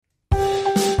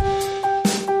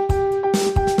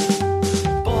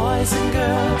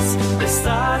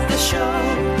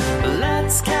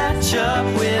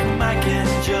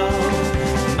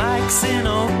office in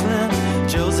Oakland,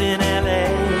 Joe's in LA.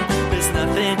 There's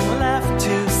nothing left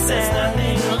to say. There's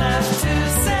nothing left to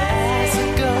say. As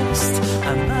a ghost,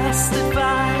 I must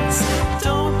advise,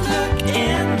 don't look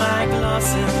in Mike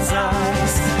Lawson's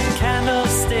eyes.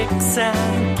 Candlesticks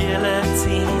and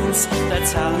guillotines,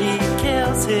 that's how he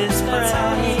kills his prey. That's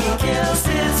how he kills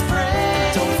his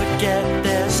prey. Don't forget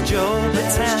there's Joe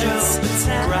Batanz,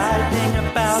 writing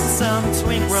about some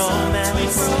twink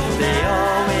romance. They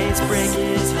always break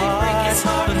his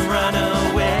heart and run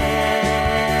away.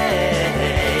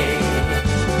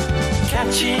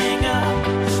 Catching up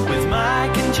with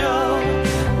Mike and Joe,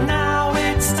 now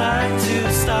it's time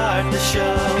to start the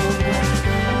show.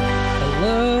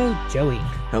 Hello, Joey.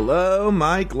 Hello,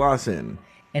 Mike Lawson.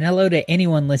 And hello to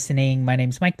anyone listening. My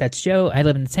name's Mike. That's Joe. I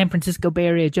live in the San Francisco Bay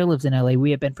Area. Joe lives in LA.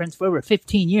 We have been friends for over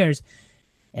 15 years.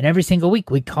 And every single week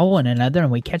we call one another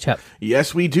and we catch up.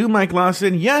 Yes, we do, Mike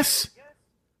Lawson. Yes,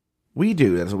 we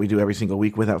do. That's what we do every single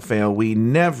week without fail. We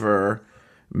never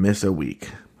miss a week.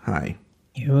 Hi.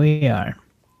 Here we are.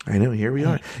 I know, here we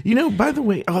are. You know, by the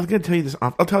way, I was going to tell you this.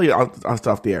 I'll tell you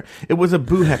off the air. It was a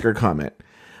Boo Hecker comment.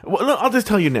 Well, no, I'll just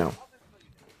tell you now.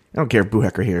 I don't care if Boo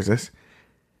Hecker hears this.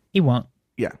 He won't.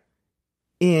 Yeah.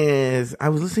 I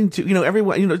was listening to,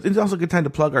 everyone, it's also a good time to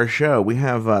plug our show. We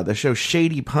have the show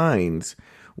Shady Pines,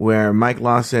 where Mike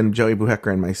Lawson, Joey Boo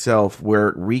Hecker, and myself,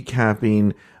 we're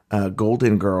recapping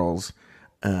Golden Girls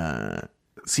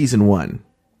season 1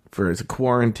 it's a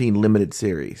quarantine limited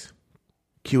series.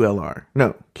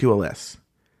 QLS.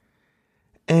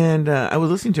 And I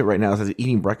was listening to it right now as I was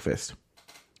eating breakfast.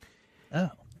 Oh.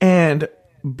 And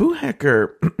Boo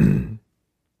Hecker, this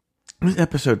is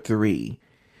episode 3.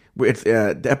 It's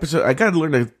the episode. I gotta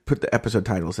learn to put the episode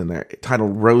titles in there.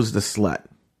 Titled "Rose the Slut."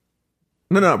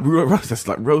 No, Rose the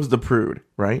Slut. Rose the Prude.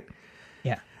 Right?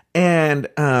 Yeah. And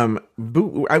I've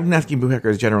been asking Boo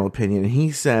Hecker's general opinion, and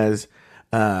he says,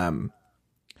 "Well,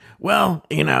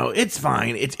 it's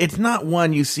fine. It's not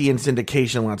one you see in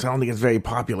syndication lots. I don't think it's very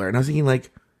popular." And I was thinking,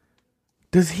 like,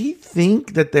 does he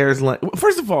think that there's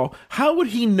first of all, how would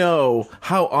he know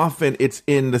how often it's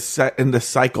in the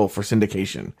cycle for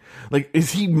syndication? Like,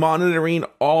 is he monitoring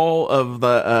all of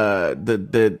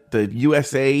the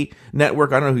USA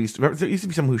network? I don't know there used to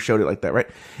be someone who showed it like that, right?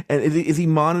 And is he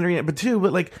monitoring it? But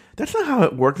like, that's not how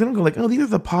it works. They don't go like, oh, these are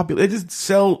the popular. They just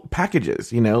sell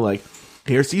packages, like,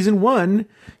 here's season 1,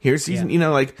 here's season,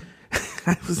 like,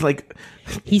 I was like,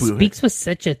 he speaks with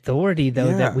such authority,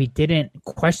 though, that we didn't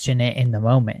question it in the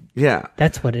moment. Yeah.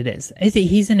 That's what it is.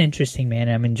 He's an interesting man.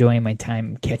 I'm enjoying my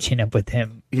time catching up with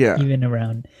him. Yeah. Even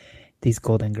around these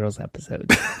Golden Girls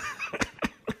episodes.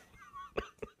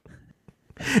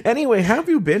 Anyway, how have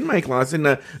you been, Mike Lawson?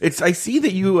 I see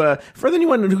that you, for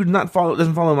anyone who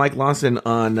doesn't follow Mike Lawson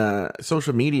on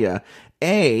social media,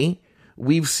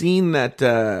 we've seen that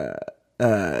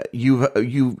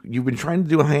you've been trying to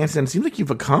do a handstand. It seems like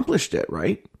you've accomplished it,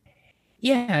 right?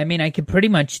 Yeah, I mean, I could pretty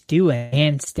much do a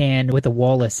handstand with a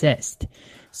wall assist.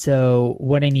 So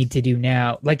what I need to do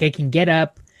now, like, I can get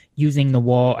up using the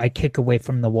wall, I kick away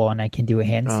from the wall, and I can do a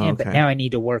handstand. Oh, okay. But now I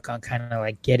need to work on kind of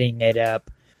like getting it up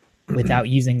without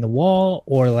using the wall,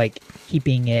 or like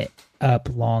keeping it up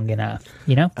long enough,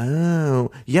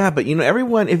 Oh, yeah, but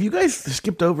everyone, if you guys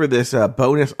skipped over this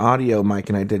bonus audio Mike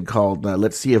and I did called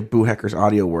Let's See If Boo Hecker's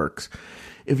Audio Works.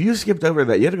 If you skipped over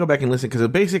that, you have to go back and listen, because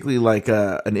it's basically like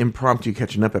an impromptu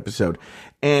catching up episode.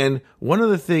 And one of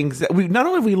the things that not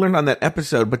only have we learned on that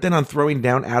episode, but then on Throwing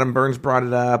Down, Adam Burns brought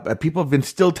it up. People have been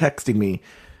still texting me.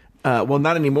 Well,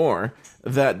 not anymore.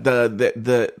 That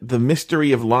the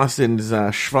mystery of Lawson's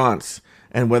schwanz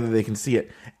and whether they can see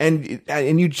it. And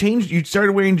you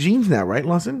started wearing jeans now, right,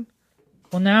 Lawson?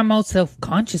 Well, now I'm all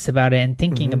self-conscious about it and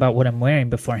thinking about what I'm wearing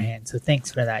beforehand. So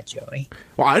thanks for that, Joey.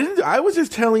 Well, I was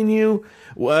just telling you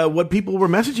what people were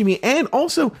messaging me. And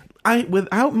also,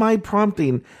 without my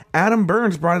prompting, Adam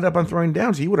Burns brought it up on Throwing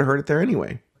Down, so you would have heard it there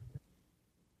anyway.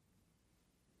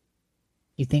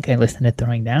 You think I listened to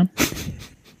Throwing Down?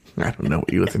 I don't know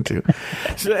what you listen to.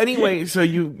 So anyway, so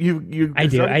you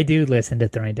I do listen to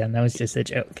Throwing Down. That was just a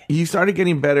joke. You started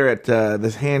getting better at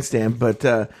this handstand,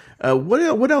 but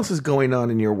what else is going on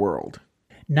in your world?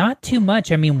 Not too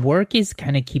much. I mean, work is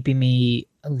kind of keeping me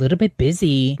a little bit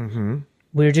busy. Mm-hmm.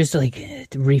 We're just like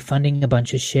refunding a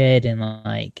bunch of shit, and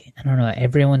like, I don't know,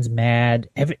 everyone's mad.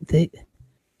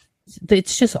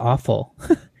 It's just awful.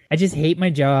 I just hate my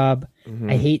job. Mm-hmm.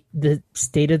 I hate the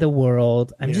state of the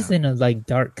world. I'm just in a like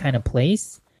dark kind of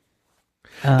place.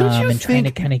 Don't you and trying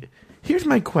to kind of. Here's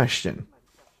my question.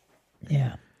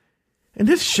 Yeah. And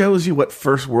this shows you what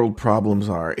first world problems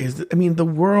are. The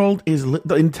world is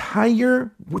the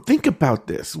entire. Think about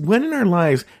this. When in our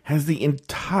lives has the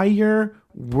entire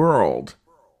world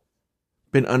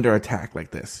been under attack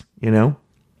like this, you know?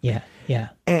 Yeah.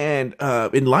 And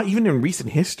even in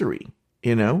recent history,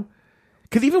 you know?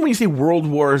 Because even when you say World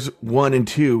Wars 1 and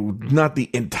 2, not the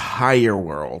entire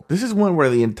world. This is one where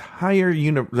the entire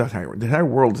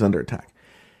world is under attack.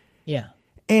 Yeah.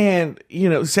 And, you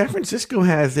know, San Francisco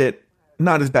has it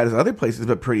not as bad as other places,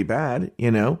 but pretty bad,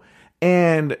 you know?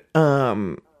 And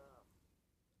don't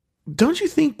you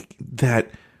think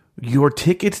that your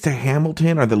tickets to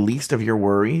Hamilton are the least of your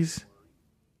worries?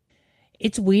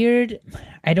 It's weird.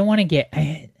 I don't want to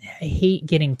I hate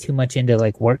getting too much into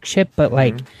like workship, but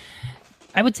like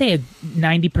I would say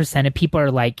 90% of people are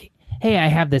like, hey, I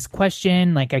have this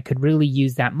question. Like I could really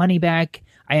use that money back.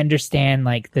 I understand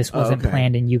like this wasn't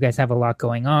planned and you guys have a lot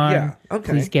going on. Yeah.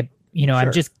 Okay. Please get, you know, Sure.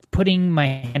 I'm just putting my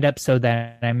hand up so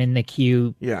that I'm in the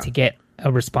queue to get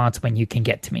a response when you can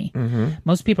get to me.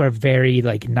 Most people are very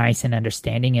like nice and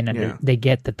understanding and they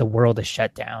get that the world is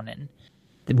shut down and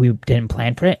we didn't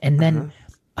plan for it. And then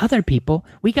other people,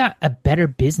 we got a Better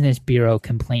Business Bureau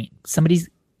complaint. Somebody's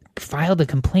filed a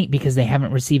complaint because they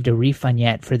haven't received a refund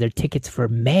yet for their tickets for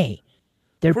May.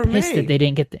 They're pissed that they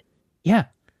didn't get yeah.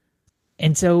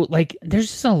 And so like, there's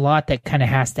just a lot that kind of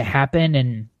has to happen.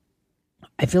 And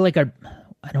I feel like I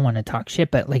don't want to talk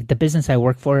shit, but like the business I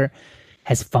work for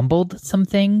has fumbled some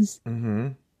things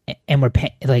and we're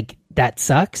like, that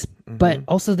sucks. But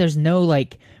also there's no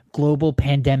like global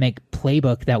pandemic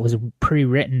playbook that was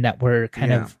pre-written that we're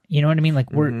kind of, you know what I mean?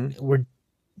 Like we're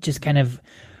just kind of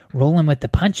rolling with the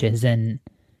punches and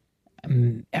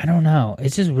I don't know.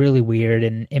 It's just really weird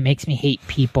and it makes me hate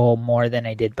people more than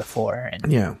I did before. And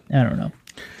I don't know.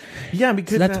 Yeah,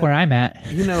 because so that's where I'm at.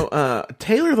 You know,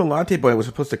 Taylor the Latte Boy was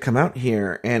supposed to come out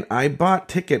here and I bought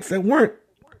tickets that weren't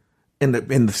in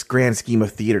the grand scheme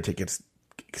of theater tickets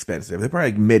expensive. They're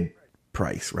probably like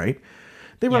mid-price, right?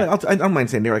 They were like, I don't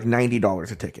mind saying they were like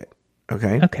 $90 a ticket.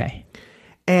 Okay.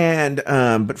 And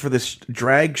but for this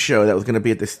drag show that was going to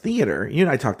be at this theater, you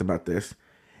and I talked about this,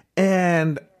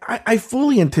 and I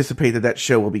fully anticipate that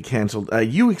show will be canceled.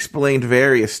 You explained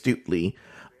very astutely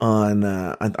on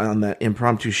that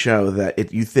impromptu show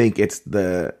that you think it's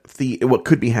what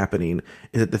could be happening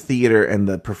is that the theater and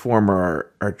the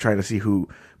performer are trying to see who.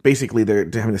 Basically, they're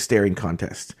having a staring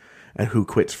contest and who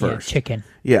quits first. Yeah, chicken.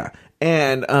 Yeah,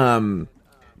 and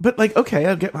but like, okay,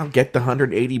 I'll get the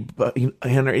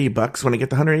 $180 when I get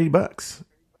the $180.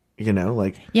 You know,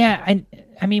 like I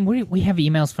mean, we have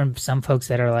emails from some folks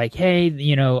that are like, hey,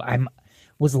 you know,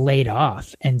 was laid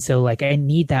off, and so like I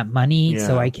need that money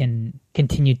so I can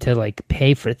continue to like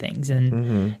pay for things,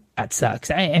 and that sucks.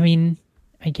 I mean,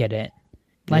 I get it.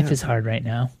 Life is hard right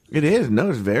now. It is. No,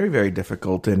 it's very, very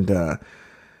difficult, and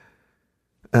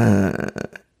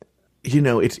you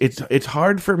know, it's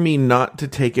hard for me not to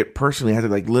take it personally. I have to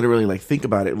like literally like think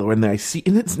about it when I see,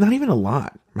 and it's not even a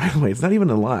lot. By the way, it's not even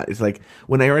a lot. It's like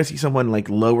when I see someone like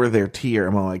lower their tier,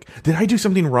 I'm all like, did I do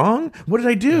something wrong? What did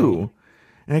I do?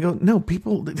 And I go, no,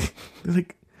 people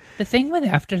like. The thing with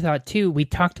Afterthought too, we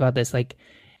talked about this. Like,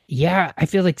 yeah, I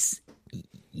feel like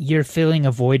you're filling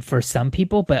a void for some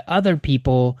people, but other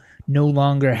people no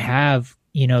longer have,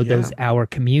 you know, those hour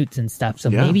commutes and stuff. So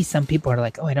maybe some people are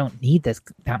like, oh, I don't need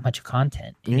that much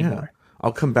content anymore.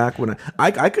 I'll come back when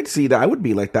I could see that. I would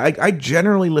be like that. I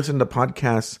generally listen to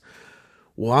podcasts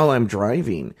while I'm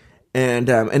driving. And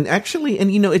actually,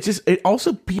 and you know,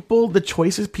 the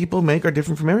choices people make are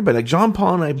different from everybody. Like John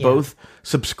Paul and I both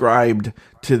subscribed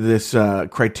to this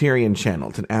Criterion channel.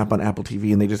 It's an app on Apple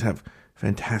TV, and they just have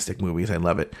fantastic movies. I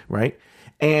love it. Right.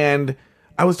 And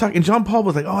I was talking, John Paul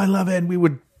was like, oh, I love it. And we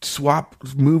would swap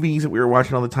movies that we were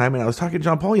watching all the time. And I was talking to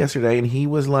John Paul yesterday, and he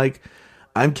was like,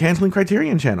 I'm canceling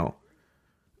Criterion channel.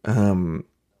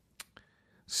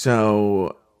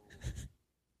 So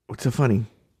what's so funny?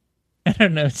 I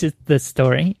don't know. It's just the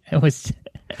story. It was.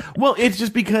 Well, it's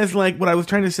just because, like, what I was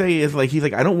trying to say is, like, he's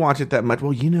like, I don't watch it that much.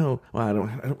 Well, you know, I don't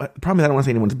problem is I don't want to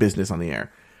say anyone's business on the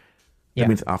air. That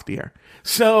means off the air.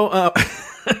 So,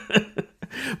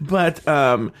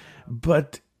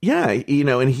 but yeah, you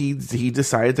know, and he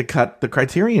decided to cut the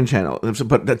Criterion channel.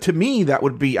 But to me, that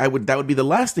would be the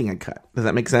last thing I cut. Does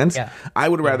that make sense? Yeah. I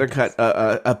would rather cut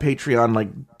a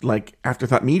Patreon like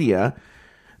Afterthought Media.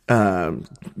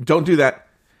 Don't do that.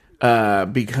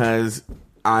 Because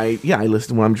I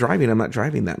listen when I'm driving. I'm not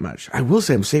driving that much. I will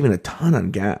say I'm saving a ton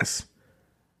on gas.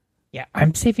 Yeah,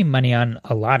 I'm saving money on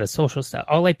a lot of social stuff.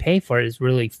 All I pay for is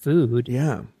really food.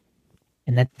 Yeah.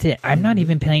 And that's it. I'm not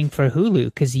even paying for Hulu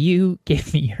because you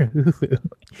gave me your Hulu.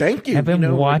 Thank you. I've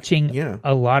been watching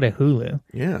a lot of Hulu.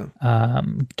 Yeah.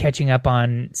 Catching up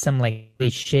on some like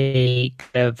cliche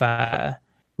kind of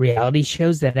reality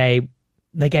shows that I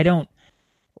don't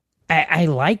I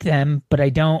like them, but I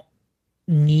don't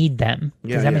need them.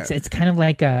 Does that make sense? It's kind of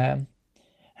like I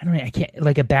can't,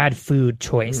 like a bad food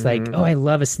choice. Like, oh, I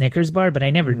love a Snickers bar, but I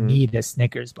never need a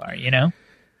Snickers bar, you know?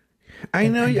 I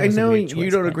know you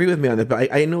don't agree with me on that,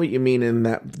 but I know what you mean in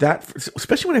that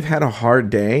especially when I've had a hard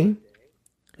day.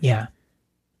 Yeah.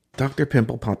 Dr.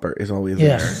 Pimple Popper is always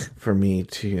there for me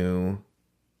to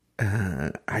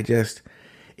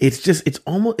it's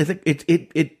almost like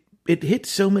it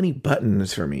hits so many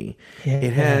buttons for me. Yeah.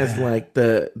 It has like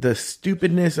the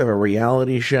stupidness of a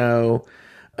reality show.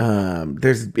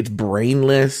 It's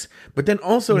brainless, but then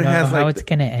also it has how it's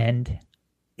gonna end.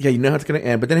 Yeah, you know how it's going to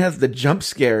end, but then it has the jump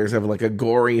scares of like a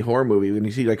gory horror movie when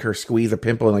you see like her squeeze a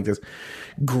pimple and like this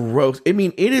gross. I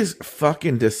mean, it is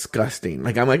fucking disgusting.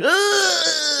 Like I'm like,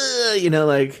 ugh! You know,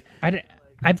 like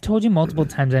I've told you multiple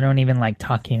times I don't even like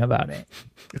talking about it.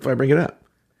 If I bring it up,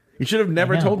 you should have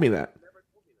never told me that.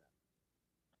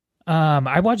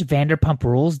 I watch Vanderpump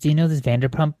Rules. Do you know this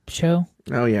Vanderpump show?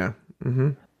 Oh yeah.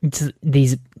 Mm-hmm. It's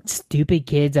these stupid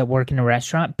kids that work in a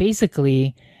restaurant.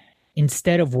 Basically,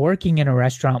 instead of working in a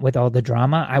restaurant with all the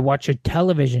drama, I watch a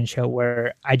television show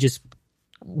where I just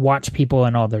watch people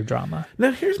and all their drama.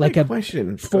 Now, here's like my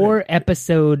question.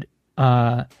 4-episode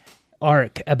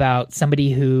arc about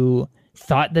somebody who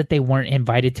thought that they weren't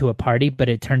invited to a party, but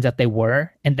it turns out they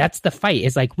were. And that's the fight.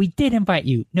 It's like, we did invite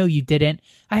you. No, you didn't.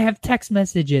 I have text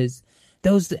messages.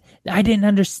 Those I didn't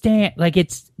understand. Like,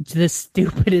 it's the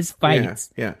stupidest fights.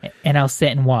 Yeah. And I'll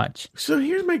sit and watch. So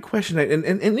here's my question, and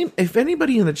if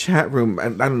anybody in the chat room, I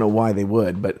don't know why they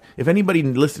would, but if anybody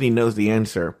listening knows the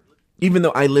answer, even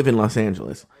though I live in Los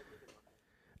Angeles,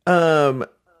 I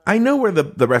know where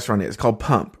the restaurant is, called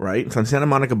Pump, right? It's on Santa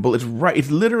Monica Boulevard. It's right. It's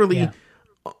literally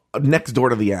next door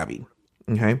to the Abbey.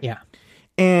 Okay. Yeah.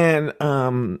 And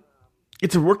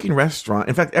it's a working restaurant.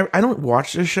 In fact, I don't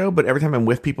watch this show, but every time I'm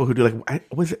with people who do, like,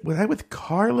 was I with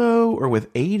Carlo or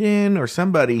with Aiden or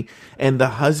somebody, and the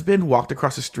husband walked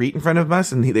across the street in front of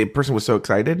us, and the person was so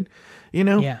excited, you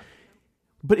know? Yeah.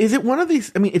 But is it one of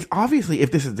these? I mean, it's obviously,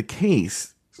 if this is the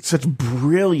case, such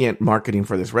brilliant marketing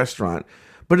for this restaurant.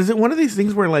 But is it one of these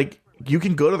things where, like, you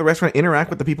can go to the restaurant, interact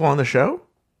with the people on the show?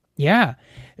 Yeah.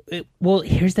 Well,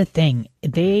 here's the thing.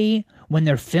 When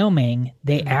they're filming,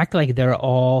 they act like they're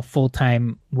all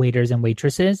full-time waiters and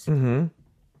waitresses. Mm-hmm.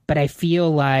 But I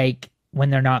feel like when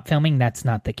they're not filming, that's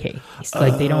not the case.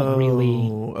 Like, they don't really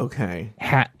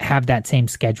have that same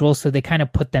schedule. So they kind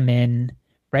of put them in,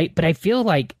 right? But I feel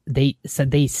like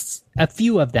a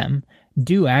few of them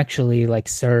do actually like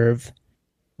serve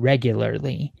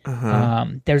regularly.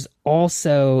 There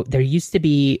used to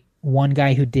be one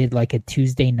guy who did like a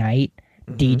Tuesday night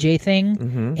DJ thing,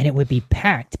 and it would be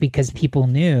packed because people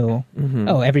knew,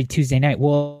 every Tuesday night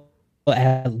we'll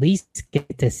at least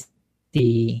get to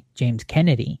see James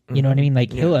Kennedy. You know what I mean?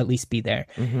 Like, he'll at least be there.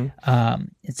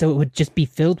 So it would just be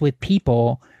filled with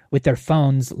people with their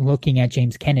phones looking at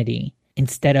James Kennedy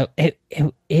instead of it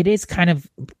is kind of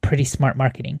pretty smart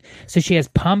marketing. So she has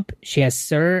Pump, she has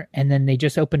Sir, and then they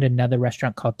just opened another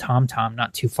restaurant called Tom Tom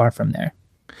not too far from there.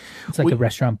 It's like a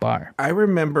restaurant bar. I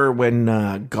remember when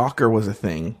Gawker was a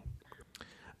thing.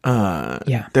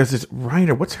 There's this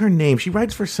writer. What's her name? She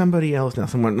writes for somebody else now.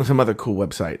 Some other cool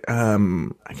website. I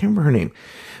can't remember her name.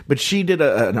 But she did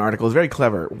an article. It was very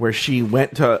clever. Where she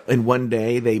went to, in one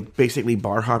day, they basically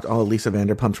bar hopped all of Lisa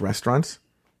Vanderpump's restaurants.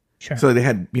 Sure. So they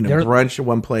had brunch at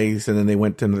one place, and then they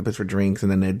went to another place for drinks,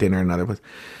 and then they had dinner at another place.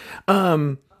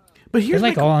 But here's they're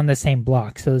like all on the same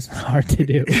block, so it's hard to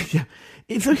do. Yeah.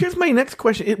 So here's my next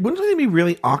question. Wouldn't it be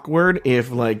really awkward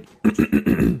if, like,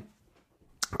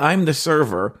 I'm the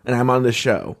server and I'm on the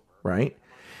show, right?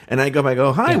 And I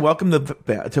go, hi, welcome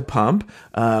to Pump.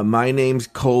 My name's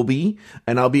Colby,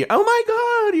 and I'll be, oh my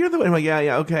God, you're the one. I'm like,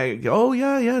 yeah, okay. Oh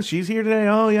yeah, she's here today.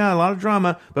 Oh yeah, a lot of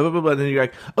drama. Blah blah blah blah. And then you're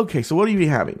like, okay, so what are you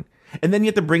having? And then you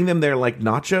have to bring them their like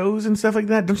nachos and stuff like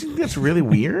that. Don't you think that's really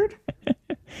weird?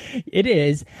 It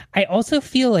is. I also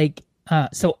feel like.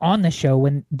 So on the show,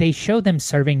 when they show them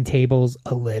serving tables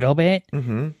a little bit,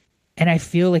 and I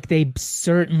feel like they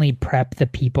certainly prep the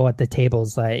people at the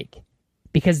tables, like,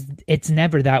 because it's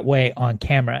never that way on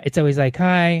camera. It's always like,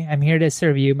 hi, I'm here to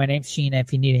serve you. My name's Sheena.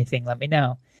 If you need anything, let me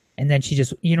know. And then she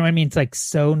just, you know what I mean? It's like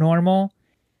so normal.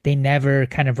 They never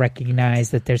kind of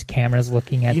recognize that there's cameras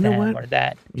looking at them or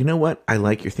that. You know what? I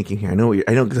like your thinking here. I know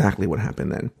exactly what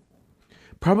happened then.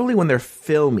 Probably when they're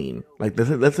filming, like,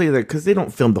 let's say because they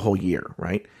don't film the whole year,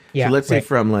 right? Yeah. So let's say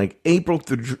from like April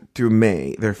through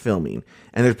May, they're filming,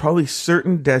 and there's probably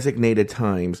certain designated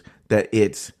times that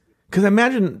it's because I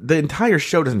imagine the entire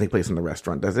show doesn't take place in the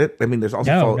restaurant, does it? I mean, there's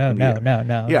also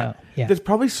no. Yeah, there's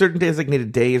probably certain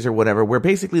designated days or whatever where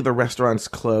basically the restaurant's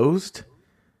closed,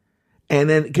 And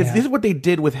then, because this is what they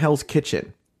did with Hell's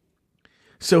Kitchen.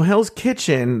 So Hell's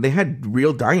Kitchen, they had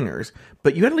real diners,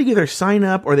 but you had to either sign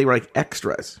up or they were like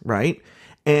extras, right?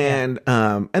 And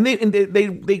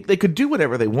they could do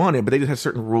whatever they wanted, but they just had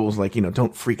certain rules, like, you know,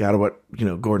 don't freak out about, you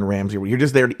know, Gordon Ramsay. You're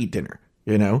just there to eat dinner,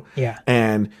 you know? Yeah.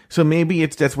 And so maybe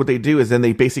that's what they do, is then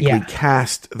they basically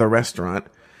cast the restaurant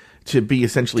to be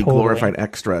essentially glorified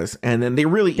extras, and then they're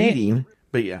really eating.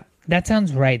 But yeah, that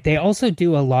sounds right. They also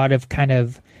do a lot of kind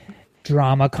of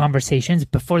drama conversations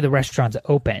before the restaurant's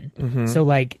open. So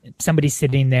like somebody's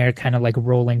sitting there kind of like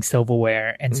rolling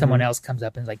silverware, and someone else comes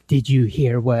up and is like, did you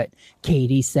hear what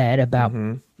Katie said about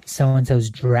so-and-so's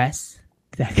dress?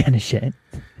 That kind of shit.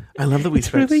 I love that we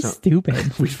spent really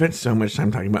stupid. We spent so much time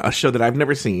talking about a show that I've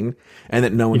never seen and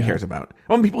that no one cares about.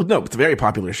 Well, people know it's a very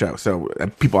popular show, so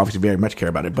people obviously very much care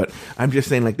about it. But I'm just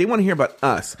saying, like, they want to hear about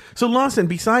us. So Lawson,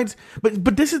 besides,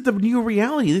 but this is the new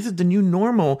reality. This is the new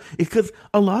normal. Because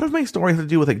a lot of my stories have to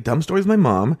do with like dumb stories with my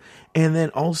mom, and then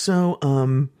also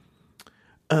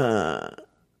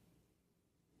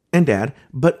and dad,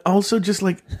 but also just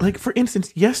like for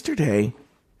instance, yesterday,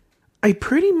 I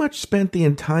pretty much spent the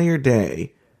entire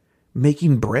day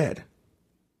making bread.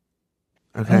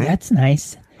 Okay, Oh, that's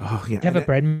nice. Oh yeah. Do you have a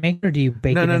bread maker, or do you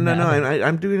bake it in the oven?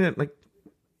 I'm doing it like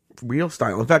real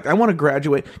style. In fact, I want to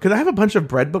graduate because I have a bunch of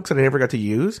bread books that I never got to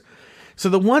use. So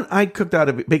the one I baked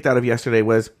out of yesterday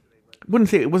was, I wouldn't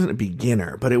say it wasn't a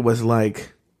beginner, but it was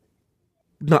like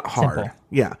not hard. Simple.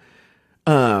 Yeah.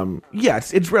 Yeah,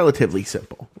 it's relatively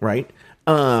simple, right?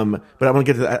 But I'm gonna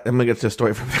get to that. I'm gonna get to the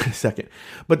story for that in a second.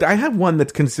 But I have one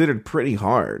that's considered pretty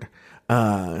hard.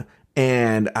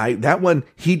 And that one,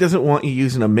 he doesn't want you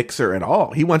using a mixer at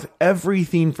all. He wants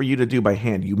everything for you to do by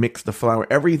hand. You mix the flour,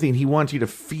 everything. He wants you to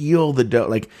feel the dough.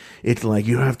 Like, it's like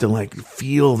you have to like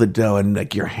feel the dough, and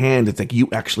like your hand, it's like you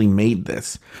actually made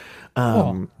this.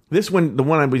 This one, the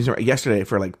one I was using yesterday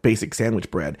for like basic sandwich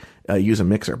bread, use a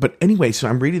mixer. But anyway, so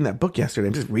I'm reading that book yesterday.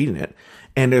 I'm just reading it.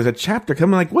 And there's a chapter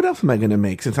coming like, what else am I going to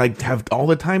make? Since I have all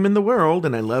the time in the world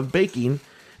and I love baking,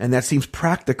 and that seems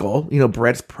practical. You know,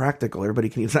 bread's practical. Everybody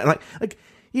can eat. It's not like,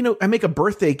 you know, I make a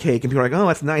birthday cake and people are like, oh,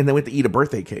 that's nice. And then we have to eat a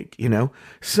birthday cake, you know?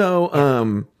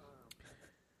 So,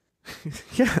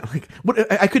 yeah, like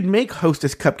I could make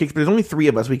Hostess cupcakes, but there's only 3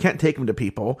 of us. We can't take them to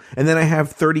people. And then I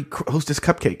have 30 Hostess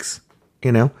cupcakes,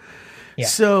 you know? Yeah.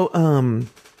 So,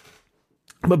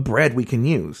 but bread we can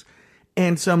use.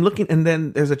 And so I'm looking, and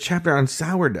then there's a chapter on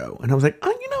sourdough. And I was like, oh,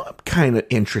 you know, I'm kind of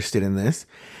interested in this.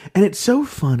 And it's so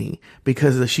funny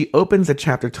because she opens the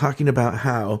chapter talking about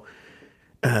how,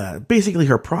 basically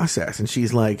her process. And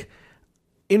she's like,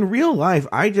 in real life,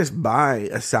 I just buy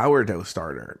a sourdough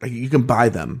starter. Like, you can buy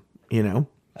them, you know?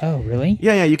 Oh, really?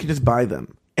 Yeah, you can just buy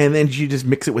them. And then she just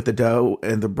mix it with the dough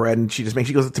and the bread, and she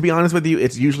goes, to be honest with you,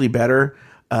 it's usually better.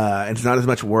 It's not as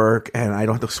much work, and I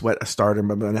don't have to sweat a starter.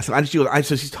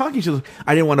 So she's talking. She goes,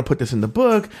 I didn't want to put this in the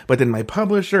book, but then my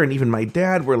publisher and even my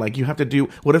dad were like, you have to do,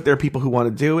 what if there are people who want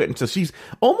to do it? And so she's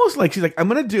almost like, I'm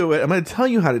going to do it. I'm going to tell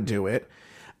you how to do it.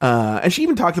 And she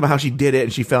even talked about how she did it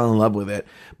and she fell in love with it.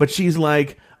 But she's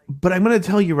like, but I'm going to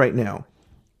tell you right now,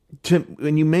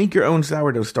 when you make your own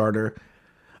sourdough starter,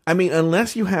 I mean,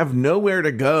 unless you have nowhere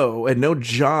to go and no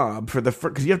job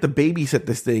because you have to babysit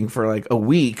this thing for like a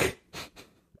week.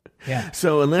 Yeah.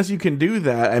 So unless you can do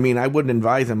that, I mean, I wouldn't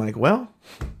advise. I'm like, well,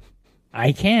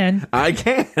 I can.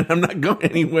 I'm not going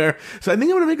anywhere. So I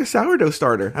think I'm going to make a sourdough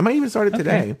starter. I might even start it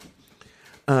today.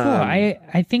 Cool.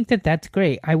 I think that's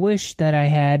great. I wish that I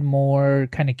had more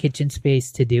kind of kitchen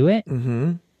space to do it.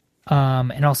 Mm-hmm.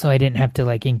 And also I didn't have to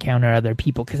like encounter other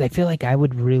people, because I feel like I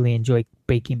would really enjoy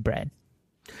baking bread.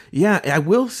 Yeah, I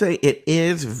will say it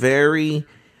is very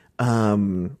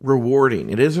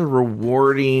rewarding. It is a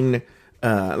rewarding,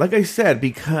 like I said,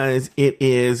 because it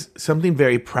is something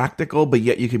very practical, but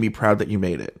yet you can be proud that you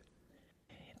made it.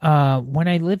 When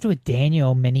I lived with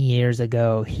Daniel many years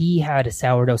ago, he had a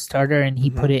sourdough starter, and he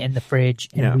put it in the fridge,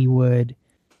 and we would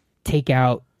take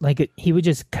out, like, he would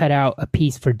just cut out a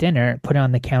piece for dinner, put it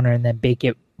on the counter, and then bake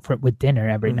it with dinner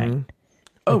every night.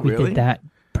 Oh, we really? did that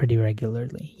pretty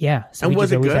regularly. Yeah. So and we was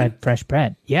just it always good? had fresh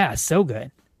bread. Yeah, so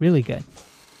good. Really good.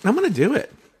 I'm going to do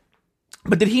it.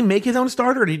 But did he make his own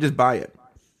starter, or did he just buy it?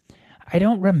 I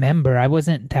don't remember. I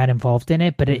wasn't that involved in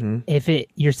it, but if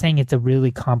you're saying it's a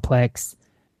really complex,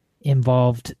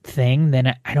 involved thing,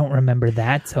 then I don't remember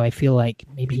that. So I feel like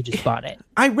maybe he just bought it.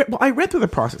 I read through the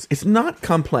process. It's not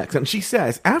complex. And she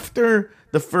says, after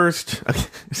the first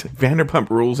Vanderpump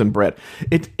Rules and bread,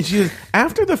 she says,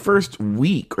 after the first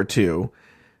week or two,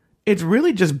 it's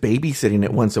really just babysitting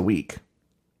it once a week.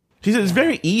 She said it's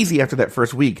very easy after that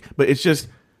first week, but it's just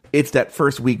it's that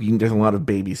first week there's a lot of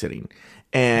babysitting,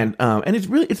 and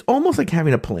it's almost like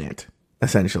having a plant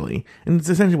essentially, and it's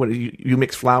essentially what you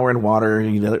mix flour and water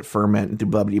and you let it ferment and do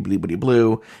blah blah blah blah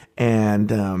blah,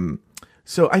 and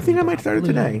so I think I might start it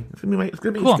today. It's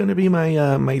gonna be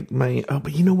my my. Oh,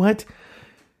 but you know what?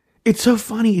 It's so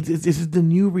funny. This is the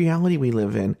new reality we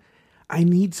live in. I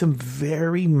need some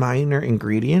very minor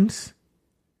ingredients.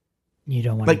 You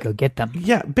don't want to go get them.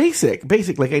 Yeah, basic.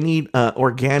 Like I need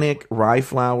organic rye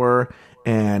flour,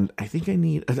 and I think I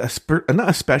need not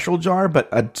a special jar, but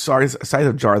a size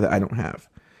of jar that I don't have.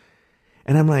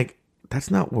 And I'm like,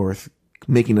 that's not worth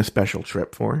making a special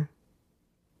trip for.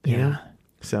 Yeah. You know?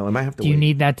 So I might have to. Do you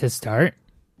need that to start?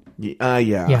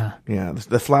 Yeah.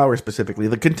 The flour specifically.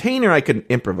 The container I could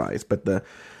improvise, but the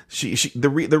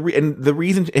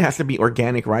reason it has to be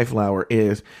organic rye flour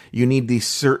is you need these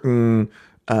certain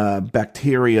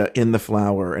bacteria in the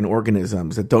flour and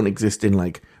organisms that don't exist in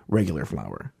like regular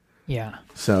flour. Yeah.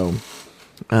 So,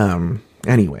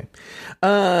 anyway,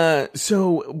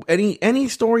 so any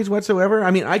stories whatsoever? I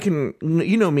mean, I can,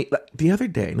 you know me. The other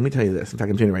day, let me tell you this. In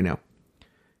fact, I'm doing it right now.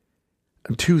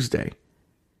 On Tuesday,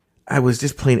 I was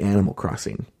just playing Animal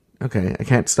Crossing. Okay, I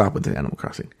can't stop with the Animal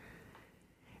Crossing.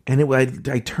 And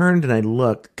I turned and I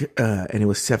looked, and it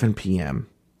was 7 p.m.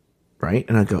 Right,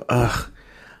 and I go, ugh.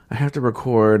 I have to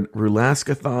record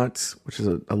Rulaska Thoughts, which is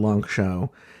a long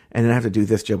show, and then I have to do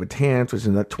This Joe Batanz, which is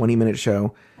a 20-minute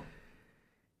show.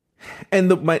 And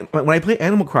when I play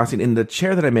Animal Crossing, in the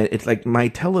chair that I'm in, it's like my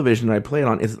television that I play it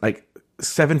on is like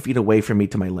 7 feet away from me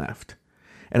to my left.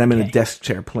 And I'm in a desk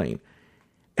chair playing.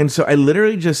 And so I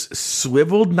literally just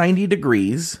swiveled 90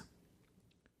 degrees,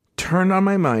 turned on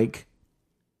my mic,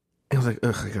 and I was like,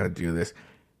 ugh, I gotta do this.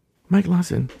 Mike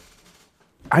Lawson,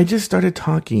 I just started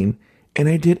talking, and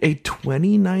I did a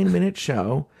 29-minute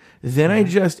show. Then I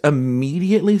just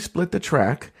immediately split the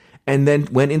track and then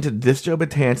went into This Joe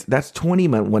Batanz. That's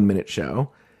 21-minute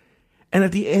show. And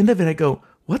at the end of it, I go,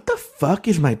 what the fuck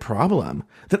is my problem?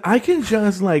 That I can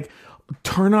just like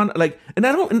turn on like, and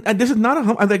I don't, and this is not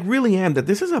I like really am that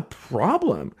this is a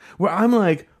problem where I'm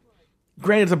like,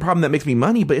 granted it's a problem that makes me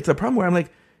money, but it's a problem where I'm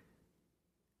like,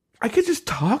 I could just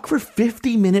talk for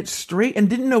 50 minutes straight and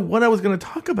didn't know what I was going to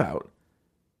talk about.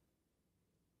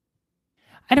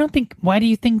 Why do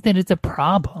you think that it's a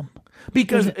problem?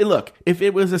 Because, look, if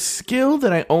it was a skill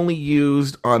that I only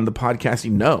used on the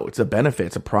podcasting, no, it's a benefit,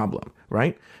 it's a problem,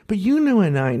 right? But you know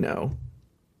and I know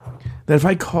that if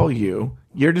I call you,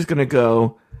 you're just going to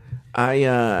go, I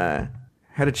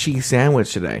had a cheese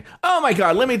sandwich today. Oh my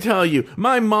God, let me tell you,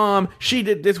 my mom, she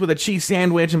did this with a cheese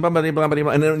sandwich and blah, blah, blah, blah, blah,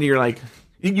 blah. And then you're like,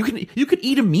 you could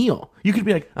eat a meal. You could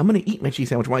be like, I'm going to eat my cheese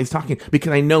sandwich while he's talking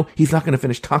because I know he's not going to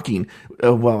finish talking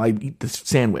while I eat this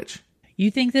sandwich.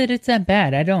 You think that it's that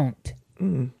bad? I don't.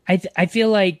 I feel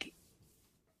like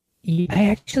I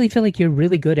actually feel like you're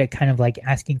really good at kind of like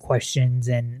asking questions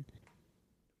and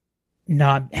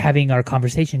not having our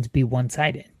conversations be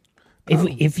one-sided.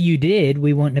 If you did,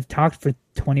 we wouldn't have talked for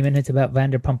 20 minutes about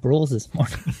Vanderpump Rules this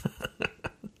morning.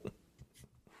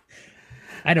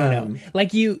 I don't know.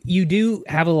 Like you do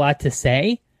have a lot to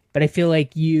say, but I feel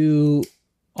like you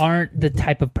aren't the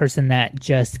type of person that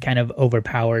just kind of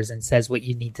overpowers and says what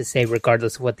you need to say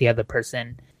regardless of what the other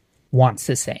person wants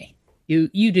to say.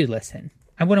 You do listen.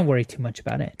 I wouldn't worry too much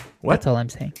about it. What? That's all I'm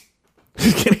saying.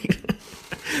 Just kidding.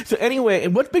 So anyway,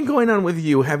 what's been going on with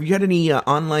you? Have you had any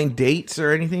online dates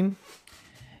or anything?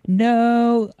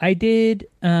 No, I did.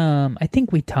 I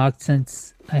think we talked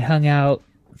since I hung out,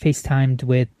 FaceTimed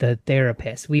with the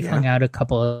therapist. We've hung out a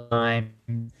couple of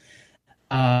times.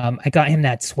 I got him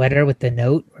that sweater with the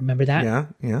note. Remember that?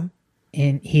 Yeah.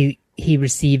 And he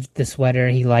received the sweater.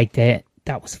 He liked it.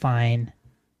 That was fine.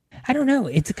 I don't know.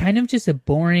 It's kind of just a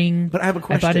boring. But I have a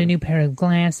question. I bought a new pair of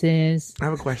glasses. I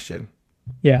have a question.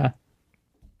 Yeah.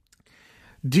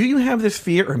 Do you have this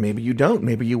fear, or maybe you don't,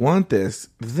 maybe you want this,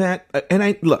 that, and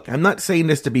I'm not saying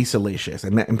this to be salacious.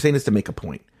 I'm saying this to make a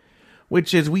point,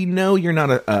 which is we know you're not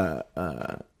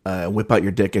a whip out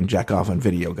your dick and jack off on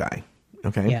video guy.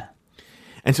 Okay. Yeah.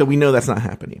 And so we know that's not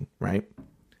happening, right?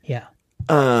 Yeah.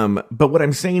 But what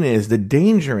I'm saying is the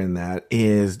danger in that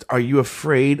is, are you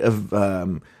afraid of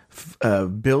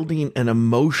building an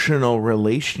emotional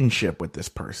relationship with this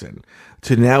person?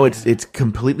 So now it's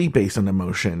completely based on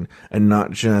emotion and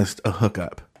not just a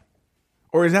hookup.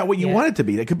 Or is that what you want it to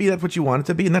be? That could be that's what you want it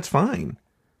to be, and that's fine.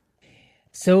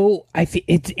 So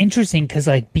it's interesting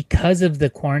because of the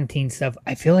quarantine stuff,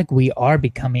 I feel like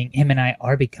him and I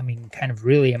are becoming kind of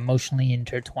really emotionally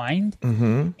intertwined.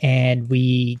 Mm-hmm. And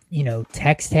we,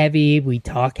 text heavy, we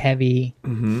talk heavy.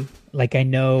 Mm-hmm. Like I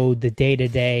know the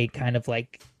day-to-day kind of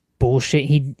like bullshit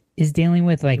he is dealing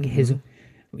with, like his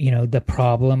the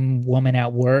problem woman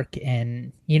at work,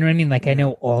 and you know what I mean? Like I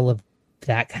know all of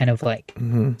that kind of like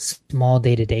small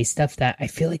day-to-day stuff that I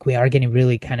feel like we are getting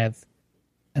really kind of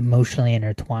emotionally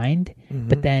intertwined.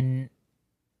 But then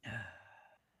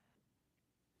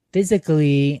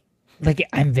physically, like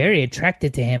I'm very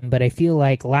attracted to him, but I feel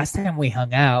like last time we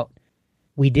hung out,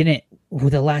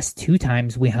 the last 2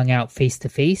 times we hung out face to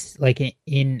face, like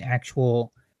in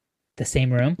actual the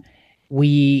same room,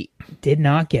 we did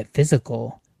not get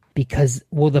physical because,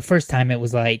 the first time it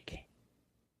was like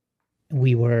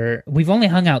we've only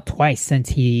hung out twice since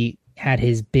he had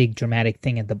his big dramatic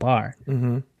thing at the bar.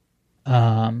 And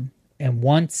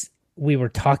once we were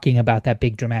talking about that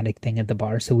big dramatic thing at the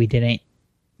bar, so we didn't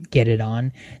get it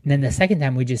on. And then the second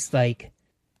time we just like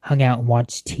hung out and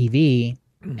watched TV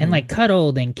and like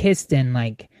cuddled and kissed and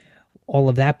like all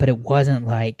of that, but it wasn't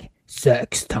like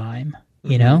sex time,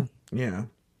 you know? Yeah.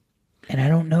 And I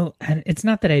don't know. And it's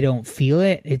not that I don't feel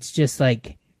it. It's just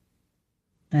like,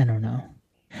 I don't know.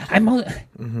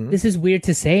 This is weird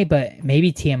to say, but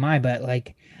maybe TMI, but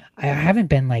like, I haven't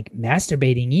been like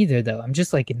masturbating either though. I'm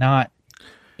just like not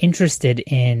interested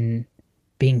in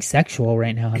being sexual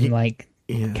right now. I'm like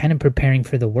kind of preparing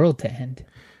for the world to end.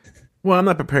 Well, I'm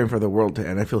not preparing for the world to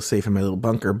end. I feel safe in my little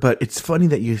bunker. But it's funny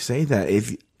that you say that.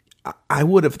 If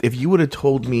you would have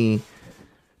told me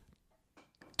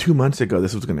 2 months ago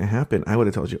this was going to happen, I would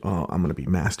have told you, "Oh, I'm going to be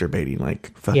masturbating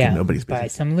like fucking nobody's business." Buy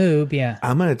some lube, yeah.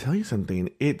 I'm going to tell you something.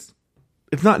 It's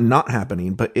not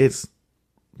happening, but it's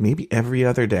maybe every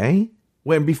other day.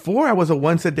 When before I was a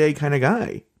once a day kind of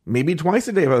guy, maybe twice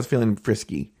a day if I was feeling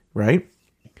frisky, right?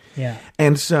 Yeah.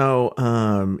 And so,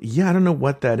 I don't know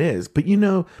what that is, but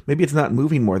maybe it's not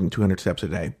moving more than 200 steps a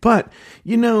day. But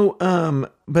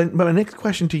but my next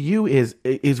question to you is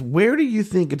where do you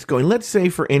think it's going? Let's say,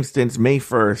 for instance, May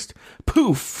 1st,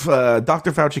 poof,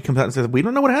 Dr. Fauci comes out and says, we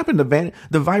don't know what happened.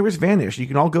 The virus vanished. You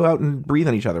can all go out and breathe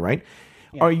on each other, right?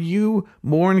 Yeah. Are you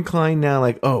more inclined now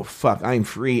like, oh, fuck, I'm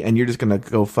free, and you're just going to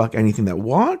go fuck anything that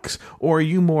walks? Or are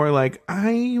you more like,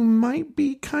 I might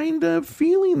be kind of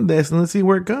feeling this, and let's see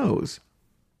where it goes?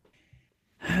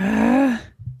 I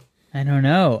don't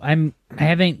know. I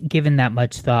haven't given that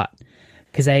much thought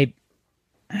because I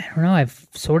don't know. I've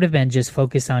sort of been just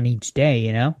focused on each day,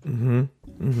 you know?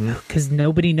 Because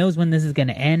nobody knows when this is going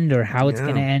to end or how it's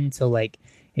going to end. So, like,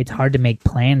 it's hard to make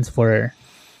plans for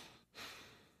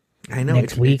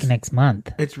next week, next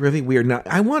month. It's really weird. Now,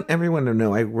 I want everyone to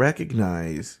know, I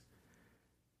recognize,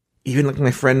 even like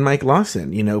my friend Mike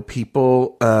Lawson,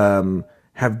 people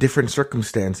have different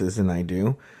circumstances than I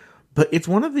do. But it's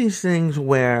one of these things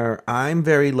where I'm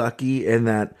very lucky in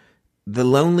that the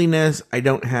loneliness I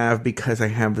don't have because I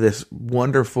have this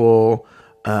wonderful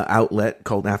outlet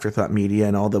called Afterthought Media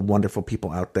and all the wonderful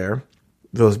people out there.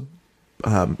 Those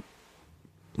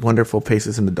wonderful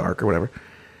faces in the dark or whatever.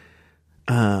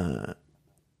 And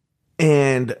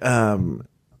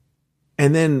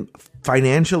then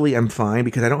financially I'm fine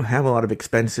because I don't have a lot of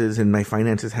expenses and my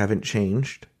finances haven't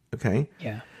changed. Okay.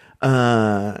 Yeah.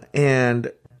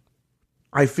 And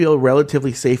I feel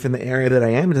relatively safe in the area that I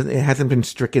am. It hasn't been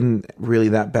stricken really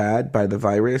that bad by the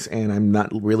virus, and I'm not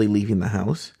really leaving the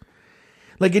house.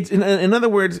 Like, it's in other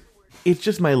words, it's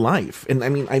just my life. And I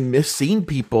mean, I miss seeing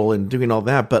people and doing all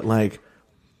that, but like,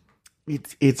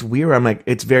 it's weird. I'm like,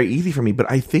 it's very easy for me. But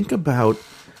I think about,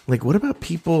 like, what about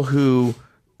people who,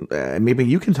 maybe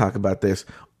you can talk about this,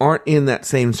 aren't in that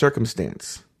same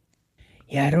circumstance?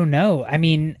 Yeah, I don't know. I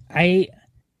mean,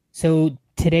 so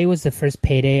today was the first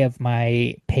payday of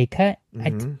my pay cut.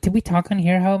 Did we talk on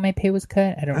here how my pay was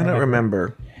cut? I don't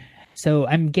remember. So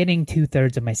I'm getting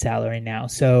 2/3 of my salary now.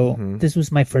 So this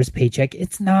was my first paycheck.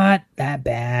 It's not that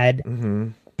bad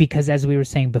because, as we were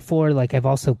saying before, like, I've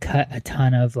also cut a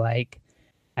ton of, like,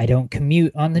 I don't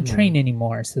commute on the train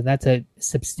anymore. So that's a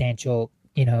substantial,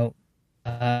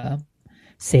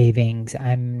 savings.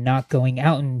 I'm not going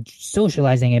out and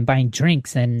socializing and buying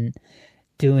drinks and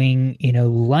doing,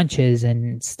 lunches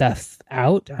and stuff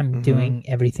out. I'm doing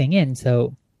everything in.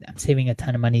 So I'm saving a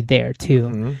ton of money there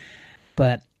too.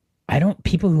 But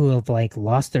people who have, like,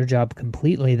 lost their job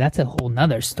completely, that's a whole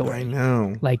nother story. I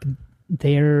know. Like,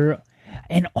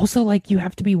 and also, like, you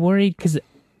have to be worried because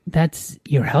that's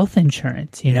your health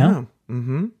insurance, know?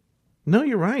 No,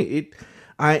 you're right.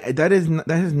 That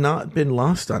has not been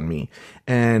lost on me.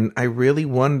 And I really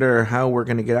wonder how we're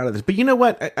going to get out of this. But you know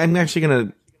what? I'm actually going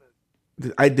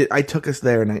to, I took us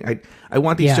there, and I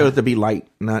want these shows to be light,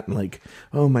 not like,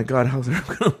 oh my God, how's it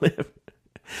going to live?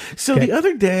 So the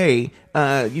other day,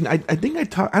 I think I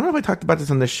don't know if I talked about this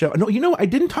on this show. No, I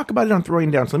didn't talk about it on Throwing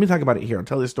Down. So let me talk about it here. I'll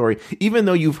tell this story, even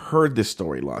though you've heard this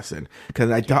story, Lawson, because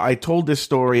I told this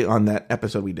story on that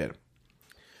episode we did.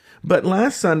 But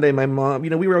last Sunday, my mom,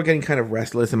 we were all getting kind of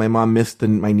restless, and my mom missed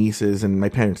my nieces, and my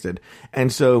parents did.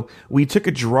 And so we took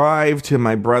a drive to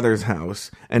my brother's house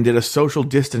and did a social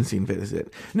distancing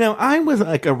visit. Now, I was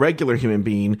like a regular human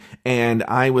being, and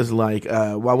I was like,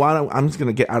 I'm just going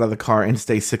to get out of the car and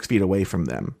stay 6 feet away from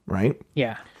them, right?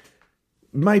 Yeah.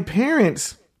 My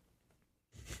parents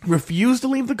refused to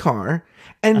leave the car,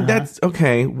 and that's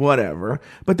okay, whatever.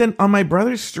 But then on my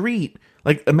brother's street,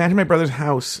 like imagine my brother's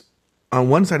house on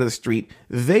one side of the street,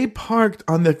 they parked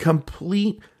on the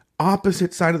complete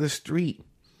opposite side of the street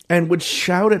and would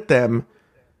shout at them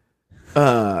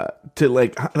to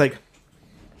like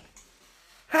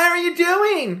how are you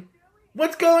doing?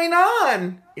 What's going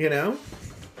on?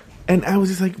 And I was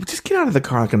just like, just get out of the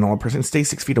car like a normal person, stay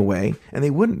 6 feet away. And they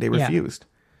wouldn't. They refused.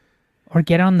 Or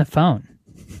get on the phone.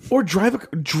 Or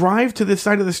drive to this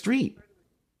side of the street.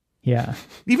 Yeah.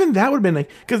 Even that would have been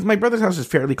like, because my brother's house is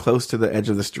fairly close to the edge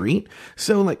of the street.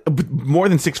 So like more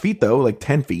than 6 feet though, like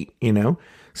 10 feet,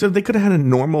 So they could have had a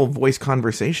normal voice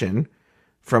conversation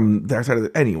from their side of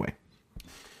the, anyway.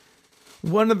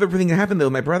 One other thing that happened though,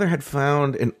 my brother had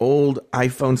found an old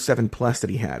iPhone 7 Plus that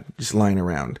he had just lying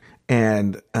around.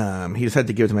 And he decided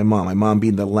to give it to my mom. My mom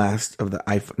being the last of the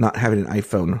not having an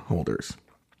iPhone holders.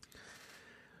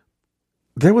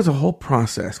 There was a whole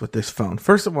process with this phone.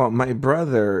 First of all, my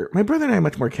brother and I are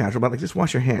much more casual about like, just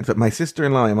wash your hands. But my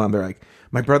sister-in-law and my mom, they're like,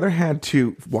 my brother had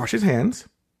to wash his hands.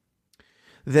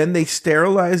 Then they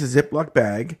sterilized a Ziploc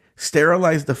bag,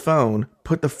 sterilized the phone,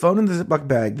 put the phone in the Ziploc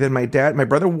bag. Then my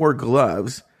brother wore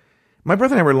gloves. My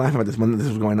brother and I were laughing about this when this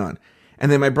was going on.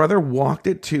 And then my brother walked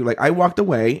it to, like, I walked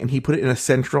away and he put it in a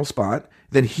central spot.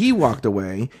 Then he walked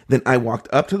away. Then I walked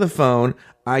up to the phone.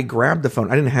 I grabbed the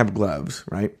phone. I didn't have gloves,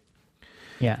 right?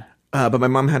 Yeah. But my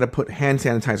mom had to put hand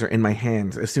sanitizer in my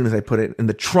hands as soon as I put it in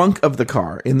the trunk of the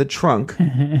car, in the trunk.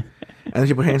 And then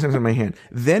she put hand sanitizer in my hand.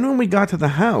 Then when we got to the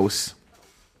house,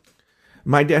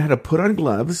 my dad had to put on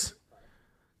gloves,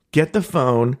 get the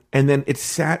phone, and then it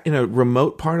sat in a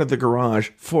remote part of the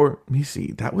garage for, let me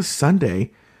see, that was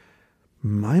Sunday.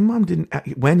 My mom didn't,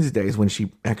 Wednesdays when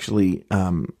she actually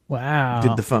wow.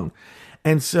 did the phone.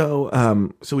 And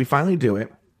so we finally do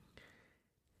it.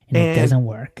 And it doesn't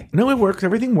work. No, it works.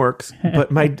 Everything works. But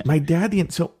my dad,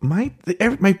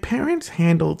 my parents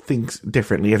handle things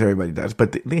differently as everybody does,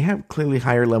 but they have clearly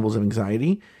higher levels of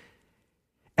anxiety.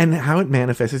 And how it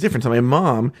manifests is different. So my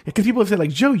mom, because people have said like,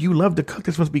 Joe, you love to cook.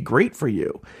 This must be great for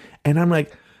you. And I'm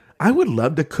like, I would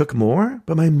love to cook more,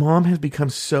 but my mom has become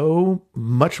so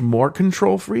much more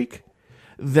control freak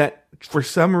that for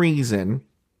some reason,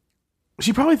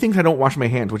 she probably thinks I don't wash my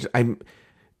hands, which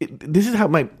this is how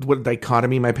what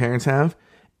dichotomy my parents have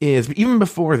is even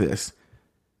before this,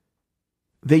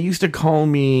 they used to call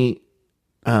me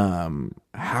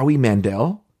Howie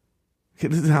Mandel.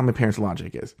 This is how my parents'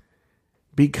 logic is.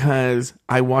 Because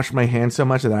I washed my hands so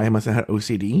much that I must have had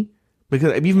OCD.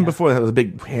 Because even before that, I was a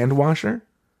big hand washer.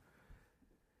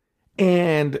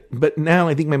 But now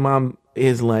I think my mom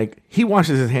is like, he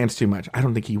washes his hands too much. I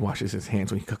don't think he washes his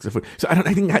hands when he cooks the food. So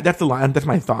I think that's the lie. That's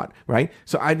my thought, right?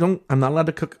 So I'm not allowed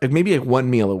to cook maybe like one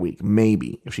meal a week,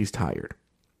 maybe if she's tired.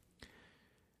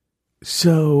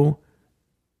 So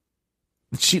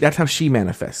that's how she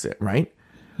manifests it, right?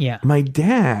 Yeah. My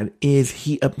dad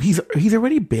he's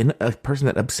already been a person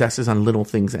that obsesses on little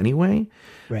things anyway.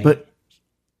 Right. But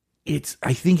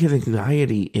I think his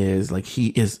anxiety is like, he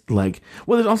is like,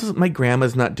 well, there's also my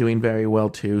grandma's not doing very well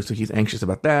too. So he's anxious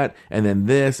about that. And then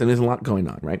this, and there's a lot going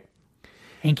on. Right.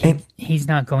 And he's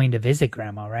not going to visit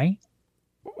grandma, right?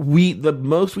 The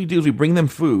most we do is we bring them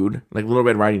food, like Little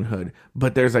Red Riding Hood.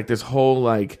 But there's like this whole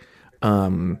like,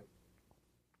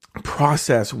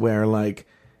 process where like,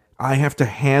 I have to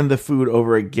hand the food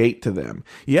over a gate to them.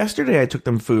 Yesterday, I took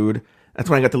them food. That's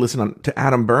when I got to listen to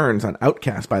Adam Burns on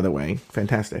Outcast, by the way.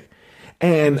 Fantastic.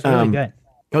 And it was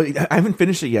really good. I haven't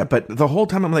finished it yet, but the whole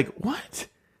time I'm like, what?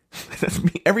 That's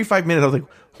me. Every 5 minutes, I was like,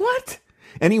 what?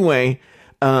 Anyway,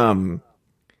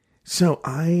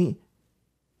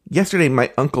 yesterday,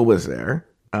 my uncle was there.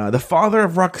 The father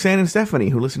of Roxanne and Stephanie,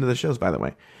 who listen to the shows, by the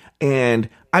way. And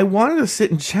I wanted to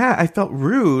sit and chat. I felt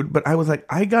rude, but I was like,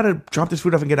 I got to drop this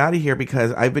food off and get out of here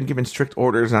because I've been given strict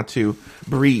orders not to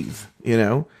breathe,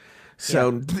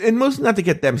 So, and mostly not to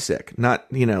get them sick. Not,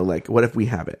 like, what if we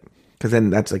have it? Because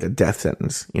then that's like a death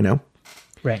sentence,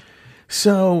 Right.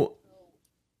 So,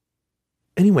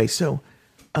 anyway,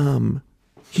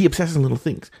 he obsesses on little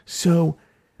things. So,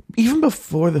 even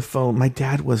before the phone, my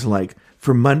dad was like,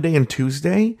 for Monday and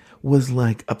Tuesday, was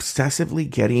like obsessively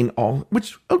getting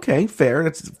which, okay, fair,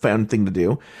 that's a fun thing to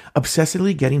do.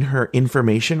 Obsessively getting her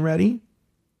information ready.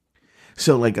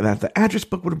 So like that the address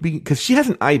book would be, because she has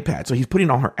an iPad, so he's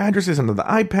putting all her addresses onto the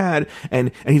iPad,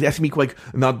 and he's asking me like,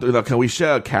 now can we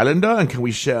share a calendar and can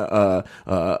we share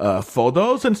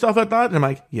photos and stuff like that? And I'm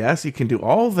like, yes, you can do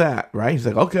all that, right? He's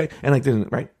like, okay, and like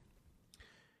didn't right.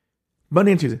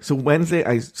 Monday and Tuesday. So Wednesday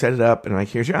I set it up and I'm like,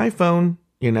 here's your iPhone,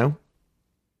 you know.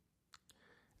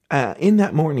 In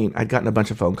that morning I'd gotten a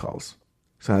bunch of phone calls,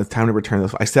 so it's time to return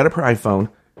those. I set up her iPhone,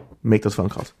 make those phone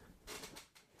calls.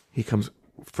 He comes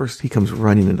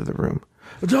running into the room.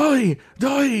 Dolly,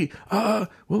 what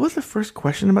was the first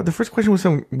question about? The first question was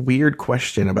some weird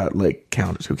question about like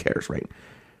calendars. Who cares, right?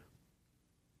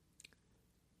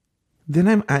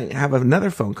 Then I have another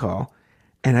phone call,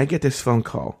 and I get this phone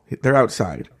call. They're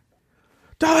outside.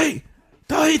 Dolly,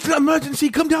 it's an emergency.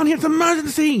 Come down here. It's an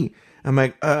emergency. I'm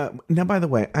like, now, by the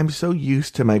way, I'm so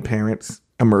used to my parents'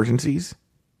 emergencies.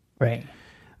 Right.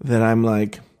 That I'm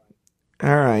like,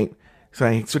 all right. So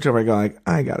I switch over. I go like,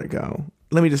 I gotta go.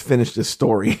 Let me just finish this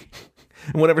story.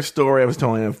 And whatever story I was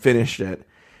telling, I finished it.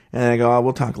 And I go,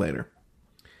 we'll talk later.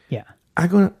 Yeah. I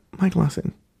go to Mike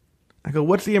Lawson. I go,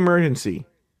 what's the emergency?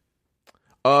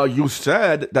 You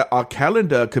said that our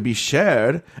calendar could be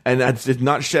shared, and that's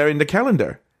not sharing the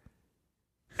calendar.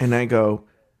 And I go,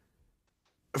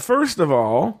 first of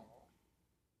all,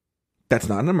 that's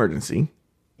not an emergency.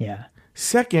 Yeah.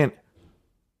 Second,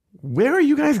 where are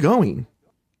you guys going?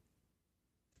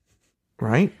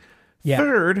 Right? Yeah.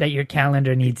 Third, that your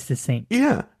calendar needs to sync.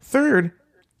 Yeah. Third,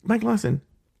 Mike Lawson,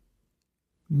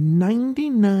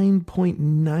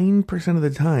 99.9% of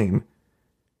the time,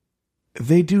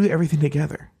 they do everything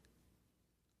together.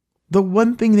 The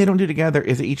one thing they don't do together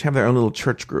is they each have their own little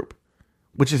church group,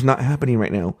 which is not happening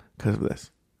right now because of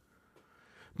this.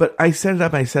 But I set it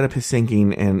up. I set up his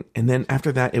syncing, and then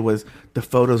after that, it was the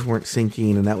photos weren't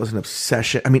syncing, and that was an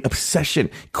obsession. I mean,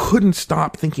 obsession. Couldn't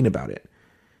stop thinking about it.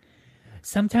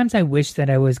 Sometimes I wish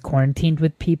that I was quarantined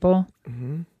with people,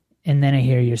 and then I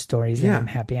hear your stories, and I'm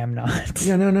happy I'm not.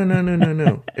 Yeah,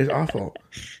 no. It's awful.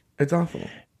 It's awful.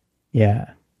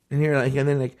 Yeah. And you're like, and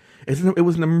then like, it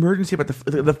was an emergency. But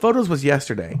the photos was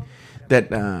yesterday.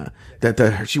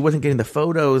 That she wasn't getting the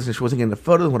photos, and she wasn't getting the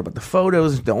photos. What about the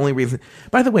photos? The only reason.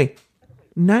 By the way,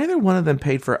 neither one of them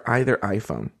paid for either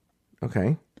iPhone.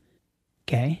 Okay.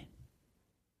 Okay.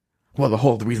 Well,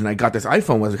 the reason I got this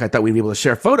iPhone was I thought we'd be able to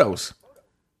share photos.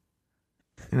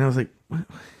 And I was like, what?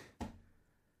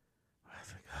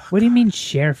 What do you mean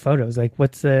share photos? Like,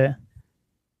 what's the...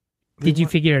 Did you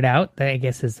figure it out? That I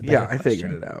guess is the better I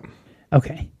figured it out.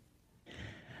 Okay.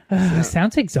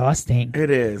 Sounds exhausting.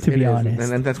 It is. To be honest.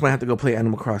 And that's why I have to go play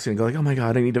Animal Crossing and go like, oh my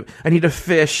God, I need to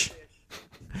fish.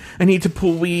 I need to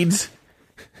pull weeds.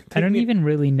 I don't even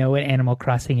really know what Animal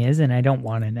Crossing is, and I don't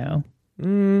want to know.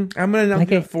 I'm going to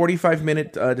do a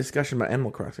 45-minute discussion about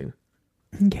Animal Crossing.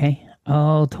 Okay.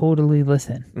 I'll totally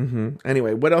listen.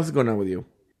 Anyway, what else is going on with you?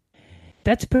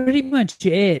 That's pretty much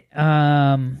it.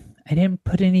 I didn't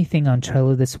put anything on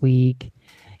Trello this week.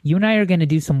 You and I are going to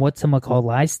do some Whatchamacall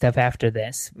live stuff after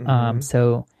this.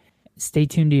 So stay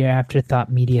tuned to your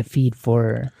Afterthought media feed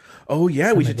for... Oh,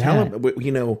 yeah, we should tell him.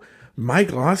 You know,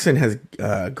 Mike Lawson has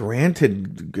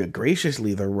granted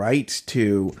graciously the rights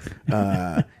to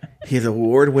his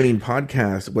award-winning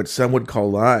podcast, What Some Would Call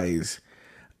Lies.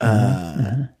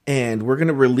 And we're going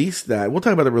to release that. We'll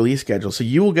talk about the release schedule. So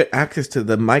you will get access to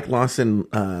the Mike Lawson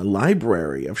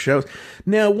library of shows.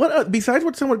 Now, what besides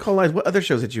What Some Would Call Lies, what other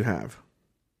shows did you have?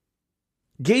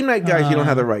 Game Night Guys, you don't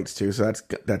have the rights to, so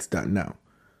that's done. No.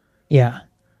 Yeah.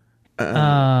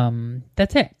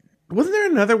 That's it. Wasn't there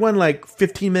another one like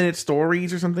 15-minute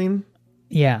stories or something?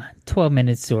 Yeah,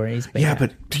 12-minute stories. But yeah,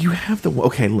 but do you have the...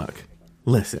 Okay, look.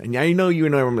 Listen, I know you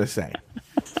know what I'm going to say.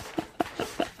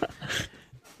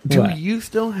 Do you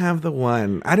still have the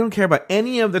one? I don't care about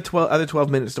any of the other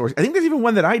 12-minute stories. I think there's even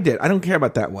one that I did. I don't care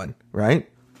about that one, right?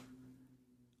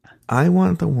 I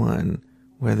want the one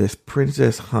where this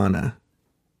Princess Hana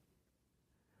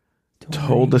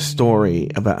told a story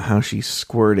about how she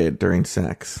squirted during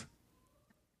sex.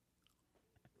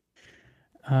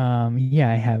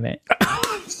 Yeah, I have it.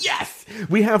 Yes,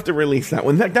 we have to release that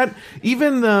one. That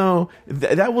even though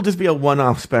that will just be a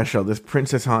one-off special. This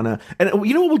Princess Hana, and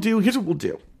you know what we'll do? Here's what we'll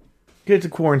do. Here's a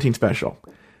quarantine special.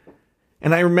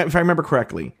 And if I remember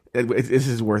correctly, this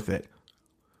is worth it.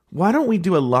 Why don't we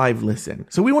do a live listen?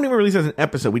 So we won't even release it as an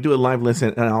episode. We do a live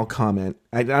listen, and I'll comment.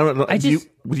 I don't know. Can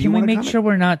we make comment? sure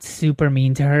we're not super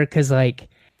mean to her? Because, like,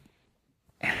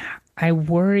 I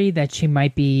worry that she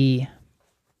might be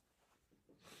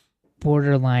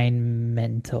borderline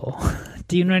mental.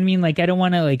 Do you know what I mean? Like, I don't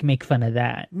want to like make fun of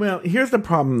that. Well, here's the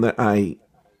problem that I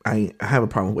have a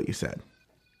problem with what you said.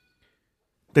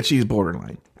 that she's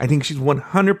borderline. I think she's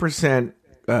 100%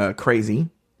 crazy.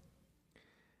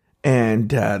 And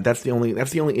that's the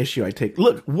only issue I take.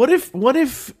 Look, what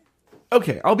if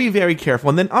okay, I'll be very careful.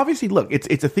 And then obviously, look,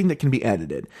 it's a thing that can be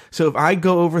edited. So if I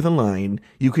go over the line,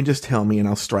 you can just tell me and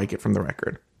I'll strike it from the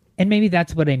record. And maybe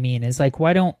that's what I mean is like,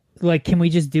 why don't, like, can we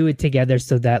just do it together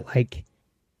so that like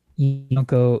you don't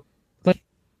go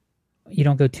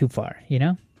too far, you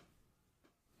know?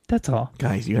 That's all.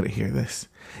 Guys, you got to hear this.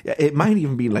 Yeah, it might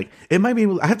even be like,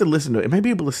 I have to listen to it. It might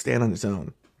be able to stand on its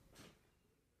own.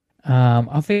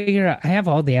 I'll figure out, I have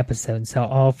all the episodes, so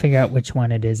I'll figure out which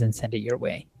one it is and send it your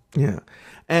way. Yeah.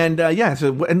 And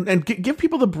so give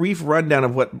people the brief rundown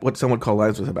of what Some Would Call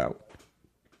Lies was about.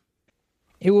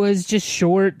 It was just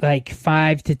short, like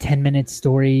 5 to 10 minute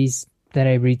stories that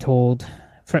I retold,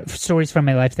 stories from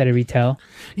my life that I retell.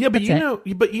 Yeah, but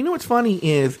you know what's funny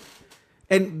is,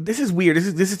 and this is weird.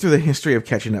 This is through the history of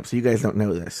catching up, so you guys don't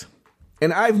know this.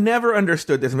 And I've never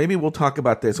understood this. Maybe we'll talk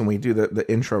about this when we do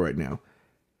the intro right now.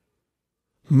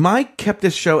 Mike kept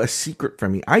this show a secret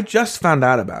from me. I just found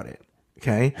out about it.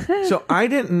 Okay, so I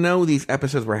didn't know these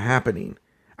episodes were happening.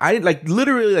 I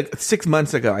literally 6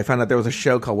 months ago, I found out there was a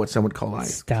show called What Some Would Call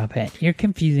Lies. Stop it! You're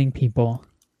confusing people.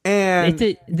 And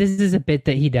this is a bit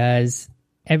that he does.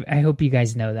 I hope you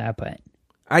guys know that, but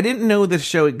I didn't know this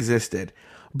show existed.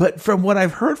 But from what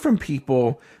I've heard from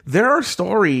people, there are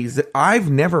stories that I've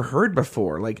never heard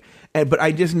before. But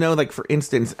I just know, for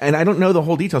instance, and I don't know the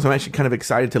whole details. So I'm actually kind of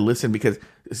excited to listen because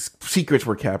secrets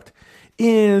were kept.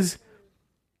 Is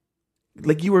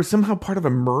you were somehow part of a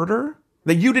murder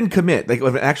that you didn't commit,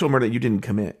 of an actual murder that you didn't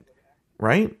commit,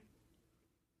 right?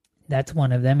 That's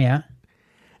one of them, yeah.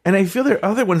 And I feel there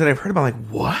are other ones that I've heard about,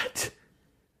 what?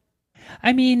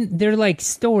 I mean, they're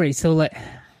stories. So,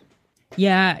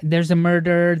 yeah, there's a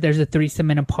murder, there's a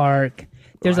threesome in a park,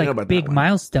 there's big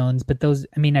milestones, but those,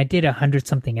 I mean, I did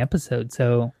 100-something episodes,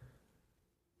 so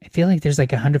I feel like there's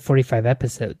 145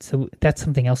 episodes. So that's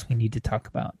something else we need to talk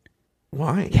about.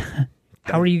 Why?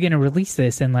 How are you going to release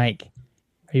this? And are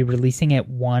you releasing it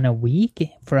one a week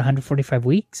for 145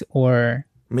 weeks? Or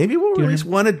maybe we'll release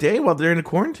one a day while they're in a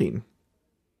quarantine.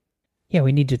 Yeah,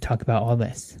 we need to talk about all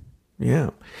this. Yeah.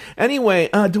 Anyway,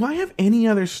 do I have any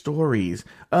other stories?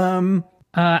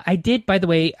 I did, by the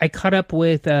way. I caught up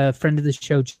with a friend of the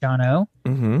show, John O.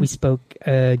 Mm-hmm. We spoke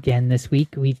again this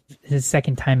week. This is the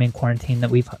second time in quarantine that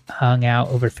we've hung out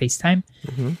over FaceTime.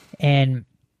 Mm-hmm. And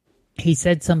he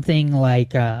said something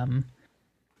like,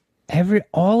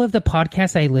 all of the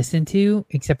podcasts I listen to,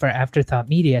 except for Afterthought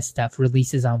Media stuff,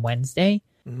 releases on Wednesday.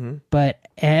 Mm-hmm. But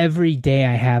every day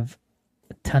I have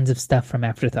tons of stuff from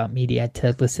Afterthought Media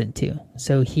to listen to.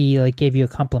 So he gave you a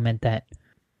compliment that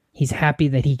he's happy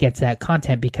that he gets that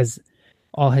content because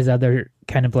all his other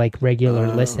kind of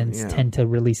regular listens tend to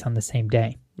release on the same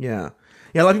day. Yeah.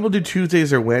 Yeah, a lot of people do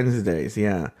Tuesdays or Wednesdays,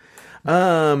 yeah.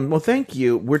 Well, thank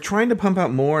you. We're trying to pump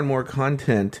out more and more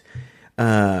content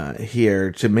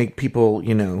here to make people,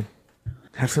 have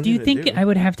something to do. Do you think I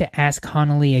would have to ask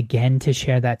Connolly again to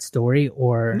share that story,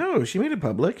 or... No, she made it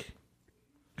public.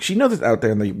 She knows it's out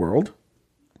there in the world.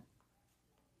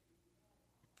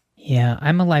 Yeah,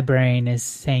 I'm a librarian is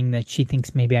saying that she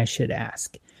thinks maybe I should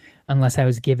ask, unless I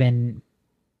was given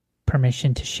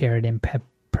permission to share it in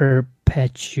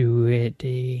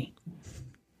perpetuity.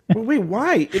 Well, wait,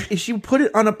 why? If she put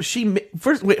it on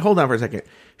wait, hold on for a second.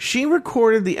 She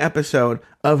recorded the episode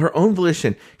of her own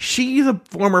volition. She's a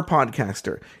former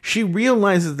podcaster. She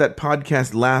realizes that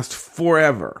podcasts last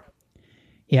forever.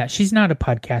 Yeah, she's not a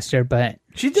podcaster, but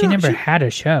she never had a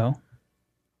show.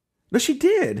 But she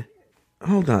did.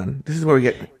 Hold on. This is where we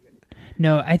get...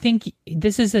 No, I think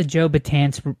this is a Joe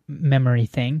Batan's memory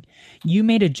thing. You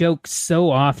made a joke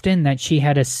so often that she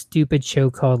had a stupid show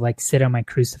called Sit on My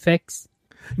Crucifix.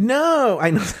 No, I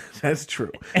know that's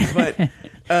true. But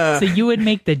so you would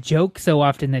make the joke so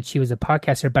often that she was a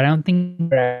podcaster, but I don't think it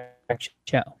was an actual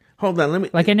show. Hold on, let me...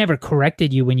 I never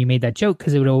corrected you when you made that joke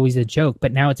because it was always a joke,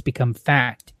 but now it's become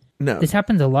fact. No. This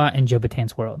happens a lot in Joe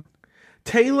Batan's world.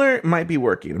 Taylor might be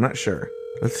working. I'm not sure.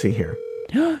 Let's see here.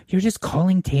 You're just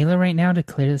calling Taylor right now to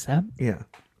clear this up? Yeah,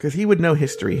 because he would know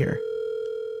history here.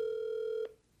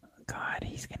 God,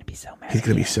 he's going to be so mad. He's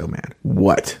going to be so mad.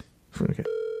 What? Okay.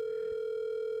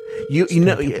 You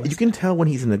can tell when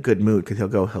he's in a good mood because he'll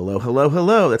go, hello, hello,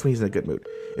 hello. That's when he's in a good mood.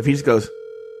 If he just goes,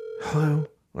 hello,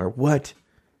 or what?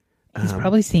 He's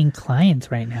probably seeing clients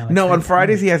right now. No, on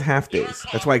Fridays he has half days.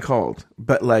 That's why I called.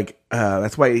 But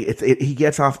that's why he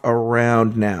gets off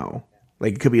around now.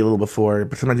 It could be a little before,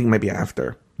 but sometimes it might be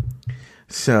after.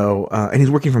 So, and he's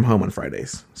working from home on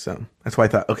Fridays. So that's why I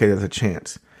thought, okay, there's a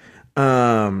chance.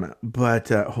 But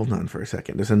hold on for a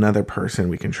second. There's another person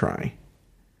we can try.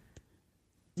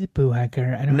 Boo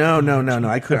Hacker. I don't No.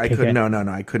 I Okay, couldn't. good.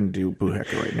 No. I couldn't do Boo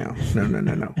Hacker right now.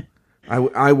 No.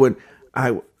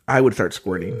 I would start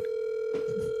squirting.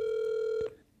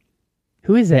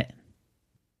 Who is it?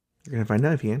 You're gonna find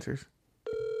out if he answers.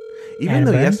 Even Adam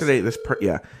though Burns?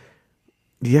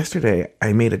 yesterday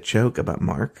I made a joke about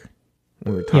Mark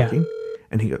when we were talking,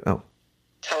 and he goes, "Oh,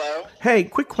 Hello? hey,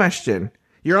 quick question.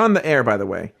 You're on the air, by the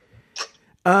way.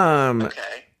 Okay.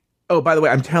 Oh, by the way,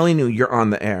 I'm telling you, you're on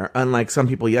the air. Unlike some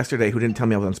people yesterday who didn't tell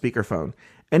me I was on speakerphone.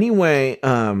 Anyway,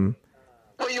 Well,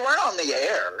 you weren't on the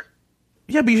air.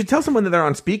 yeah, but you should tell someone that they're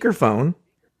on speakerphone.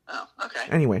 Oh, okay.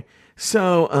 Anyway,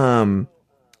 so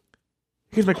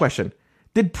here's my question: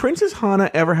 did Princess Hana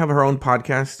ever have her own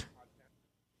podcast?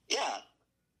 Yeah.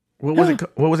 What was it?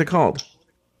 What was it called?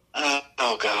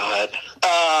 Oh, God.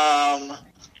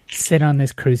 Sit on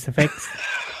this crucifix.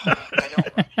 I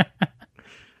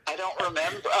don't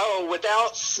remember. Oh,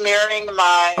 without smearing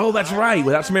my... Oh, that's right.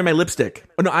 Without smearing my lipstick.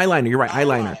 Oh no, eyeliner. You're right.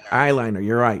 Eyeliner.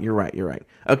 You're right.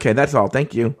 Okay, that's all.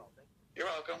 Thank you. You're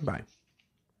welcome. Bye.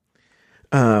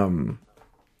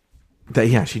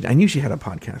 I knew she had a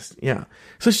podcast. Yeah.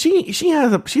 So she's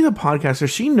a podcaster.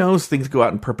 She knows things go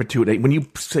out in perpetuity. When you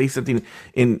say something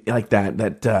in like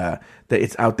that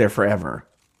it's out there forever.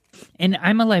 And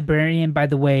I'm a librarian, by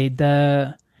the way.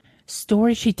 The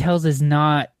story she tells is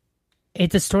not...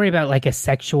 It's a story about like a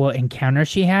sexual encounter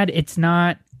she had. It's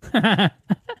not... What happened?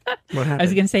 I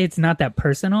was going to say it's not that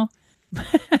personal.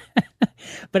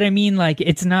 But I mean, like,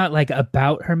 it's not like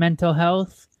about her mental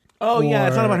health. Oh yeah,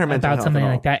 it's not about her mental health. About something at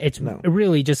all. like that. It's No.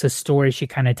 really just a story she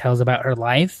kind of tells about her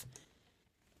life.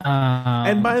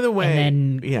 And by the way,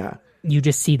 and then yeah. you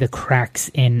just see the cracks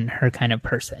in her kind of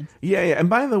person. Yeah. And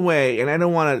by the way, and I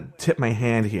don't want to tip my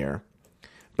hand here,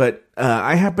 but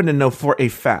I happen to know for a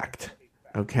fact,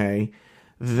 okay,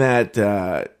 that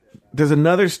there's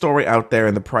another story out there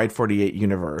in the Pride 48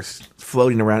 universe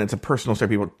floating around. It's a personal story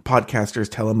people, podcasters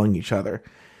tell among each other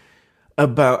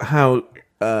about how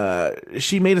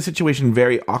she made a situation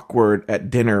very awkward at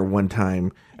dinner one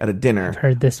time, at a dinner. I've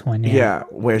heard this one, yeah. Yeah,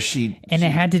 where she... And it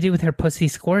had to do with her pussy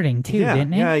squirting, too,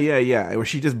 didn't it? Yeah. Where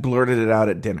she just blurted it out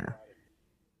at dinner.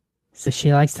 So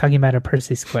she likes talking about her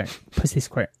pussy squirt.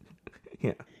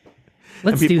 Yeah.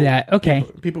 Let's And do that. Okay.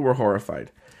 People were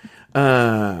horrified.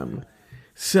 So...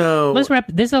 Let's wrap.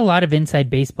 There's a lot of inside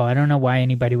baseball. I don't know why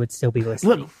anybody would still be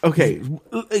listening. Look, okay,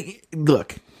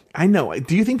 look. I know.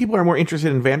 Do you think people are more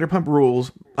interested in Vanderpump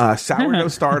Rules, sourdough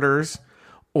starters,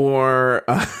 or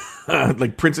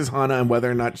like Princess Hana and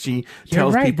whether or not she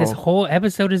tells You're right. people? This whole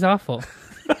episode is awful.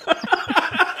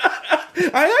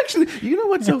 I actually, you know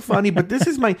what's so funny? But this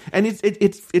is my, and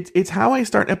it's how I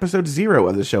start episode 0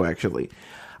 of the show. Actually,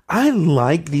 I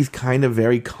like these kind of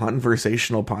very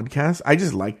conversational podcasts. I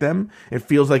just like them. It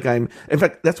feels like in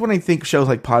fact, that's when I think shows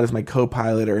like Pod is My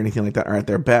Co-Pilot or anything like that are at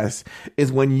their best,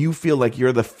 is when you feel like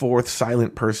you're the fourth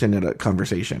silent person in a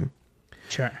conversation.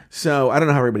 Sure. So I don't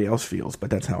know how everybody else feels, but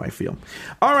that's how I feel.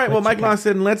 All right. Well, Mike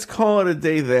Lawson, let's call it a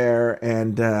day there,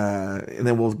 and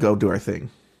then we'll go do our thing.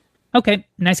 Okay.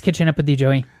 Nice catching up with you,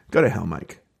 Joey. Go to hell,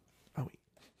 Mike. Oh, wait.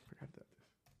 Forgot that.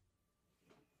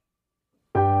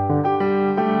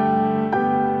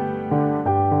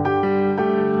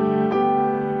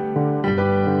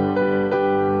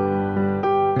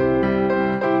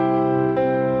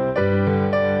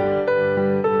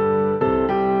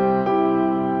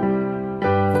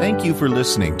 Thank you for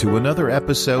listening to another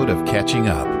episode of Catching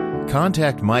Up.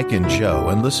 Contact Mike and Joe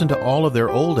and listen to all of their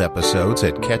old episodes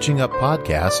at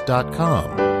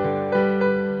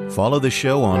catchinguppodcast.com. Follow the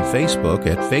show on Facebook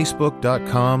at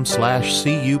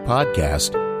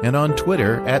facebook.com/CUpodcast and on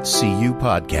Twitter at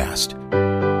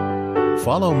CUpodcast.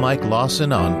 Follow Mike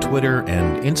Lawson on Twitter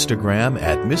and Instagram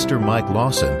at Mr. Mike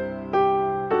Lawson.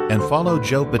 And follow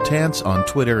Joe Batance on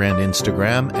Twitter and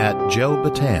Instagram at Joe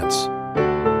Batance.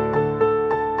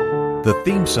 The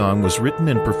theme song was written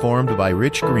and performed by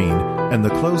Rich Green, and the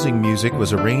closing music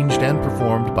was arranged and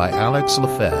performed by Alex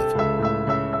Lefebvre.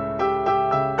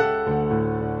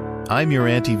 I'm your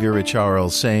Auntie Vera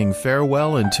Charles saying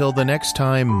farewell until the next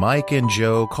time Mike and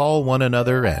Joe call one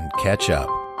another and catch up.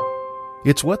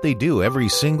 It's what they do every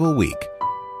single week.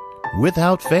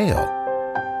 Without fail.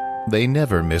 They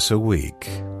never miss a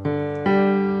week.